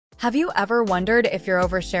Have you ever wondered if you're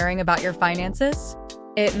oversharing about your finances?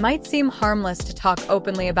 It might seem harmless to talk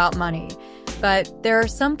openly about money, but there are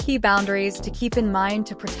some key boundaries to keep in mind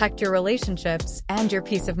to protect your relationships and your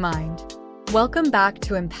peace of mind. Welcome back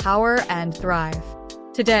to Empower and Thrive.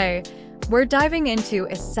 Today, we're diving into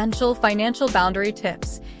essential financial boundary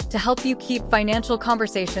tips to help you keep financial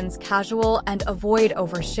conversations casual and avoid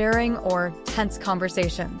oversharing or tense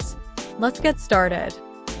conversations. Let's get started.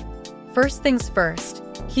 First things first,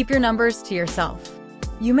 keep your numbers to yourself.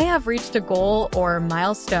 You may have reached a goal or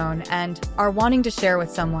milestone and are wanting to share with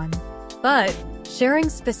someone, but sharing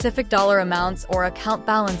specific dollar amounts or account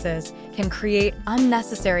balances can create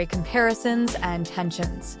unnecessary comparisons and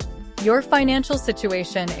tensions. Your financial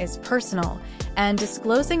situation is personal, and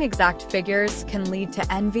disclosing exact figures can lead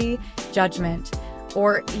to envy, judgment,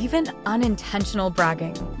 or even unintentional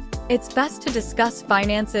bragging. It's best to discuss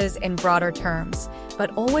finances in broader terms, but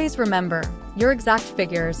always remember, your exact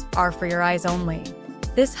figures are for your eyes only.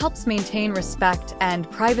 This helps maintain respect and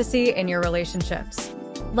privacy in your relationships.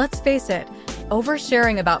 Let's face it,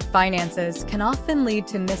 oversharing about finances can often lead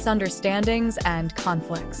to misunderstandings and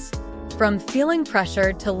conflicts. From feeling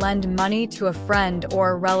pressured to lend money to a friend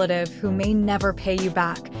or relative who may never pay you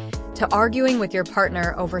back, to arguing with your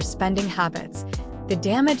partner over spending habits, the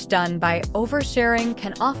damage done by oversharing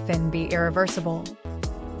can often be irreversible.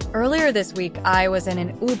 Earlier this week, I was in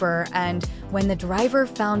an Uber, and when the driver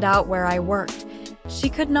found out where I worked, she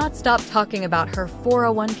could not stop talking about her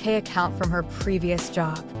 401k account from her previous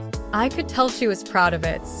job. I could tell she was proud of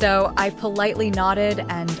it, so I politely nodded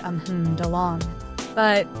and hummed along.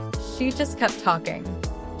 But she just kept talking.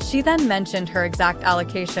 She then mentioned her exact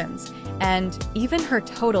allocations and even her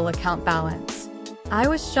total account balance. I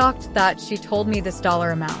was shocked that she told me this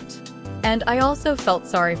dollar amount, and I also felt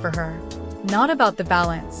sorry for her. Not about the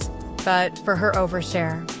balance, but for her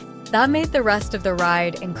overshare. That made the rest of the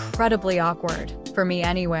ride incredibly awkward, for me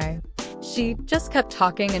anyway. She just kept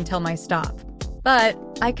talking until my stop. But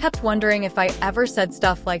I kept wondering if I ever said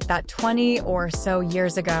stuff like that 20 or so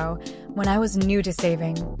years ago when I was new to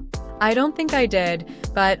saving. I don't think I did,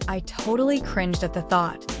 but I totally cringed at the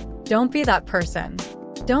thought. Don't be that person.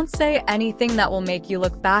 Don't say anything that will make you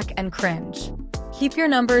look back and cringe. Keep your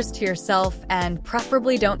numbers to yourself and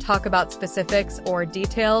preferably don't talk about specifics or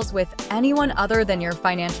details with anyone other than your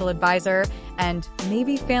financial advisor and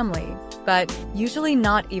maybe family, but usually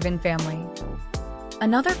not even family.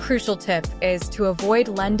 Another crucial tip is to avoid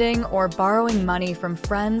lending or borrowing money from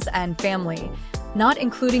friends and family, not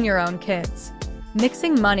including your own kids.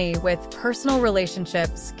 Mixing money with personal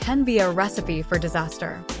relationships can be a recipe for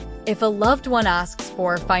disaster. If a loved one asks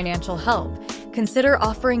for financial help, consider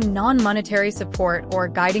offering non-monetary support or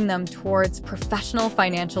guiding them towards professional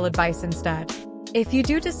financial advice instead. If you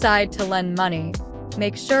do decide to lend money,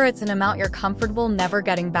 make sure it's an amount you're comfortable never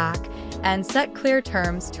getting back, and set clear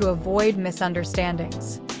terms to avoid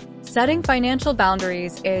misunderstandings. Setting financial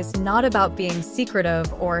boundaries is not about being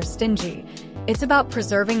secretive or stingy. It's about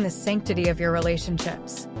preserving the sanctity of your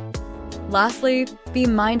relationships. Lastly, be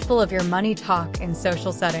mindful of your money talk in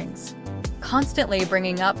social settings. Constantly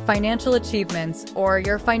bringing up financial achievements or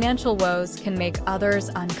your financial woes can make others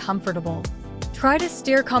uncomfortable. Try to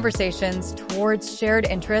steer conversations towards shared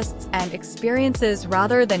interests and experiences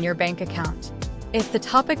rather than your bank account. If the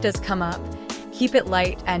topic does come up, keep it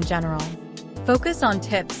light and general. Focus on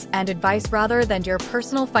tips and advice rather than your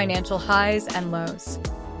personal financial highs and lows.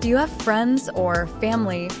 Do you have friends or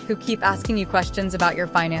family who keep asking you questions about your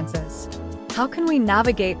finances? How can we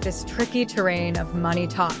navigate this tricky terrain of money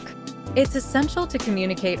talk? It's essential to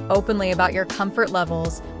communicate openly about your comfort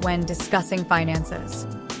levels when discussing finances.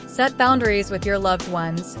 Set boundaries with your loved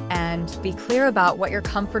ones and be clear about what you're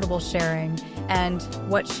comfortable sharing and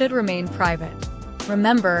what should remain private.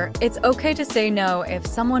 Remember, it's okay to say no if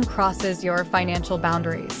someone crosses your financial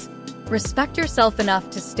boundaries. Respect yourself enough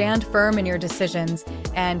to stand firm in your decisions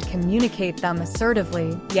and communicate them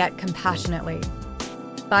assertively yet compassionately.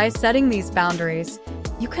 By setting these boundaries,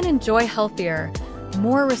 you can enjoy healthier,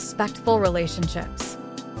 more respectful relationships.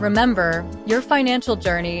 Remember, your financial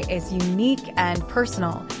journey is unique and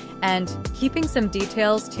personal, and keeping some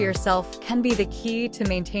details to yourself can be the key to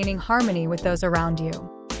maintaining harmony with those around you.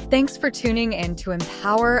 Thanks for tuning in to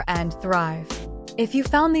Empower and Thrive. If you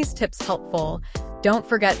found these tips helpful, don't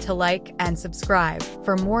forget to like and subscribe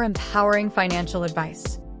for more empowering financial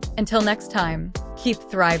advice. Until next time, keep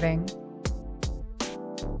thriving.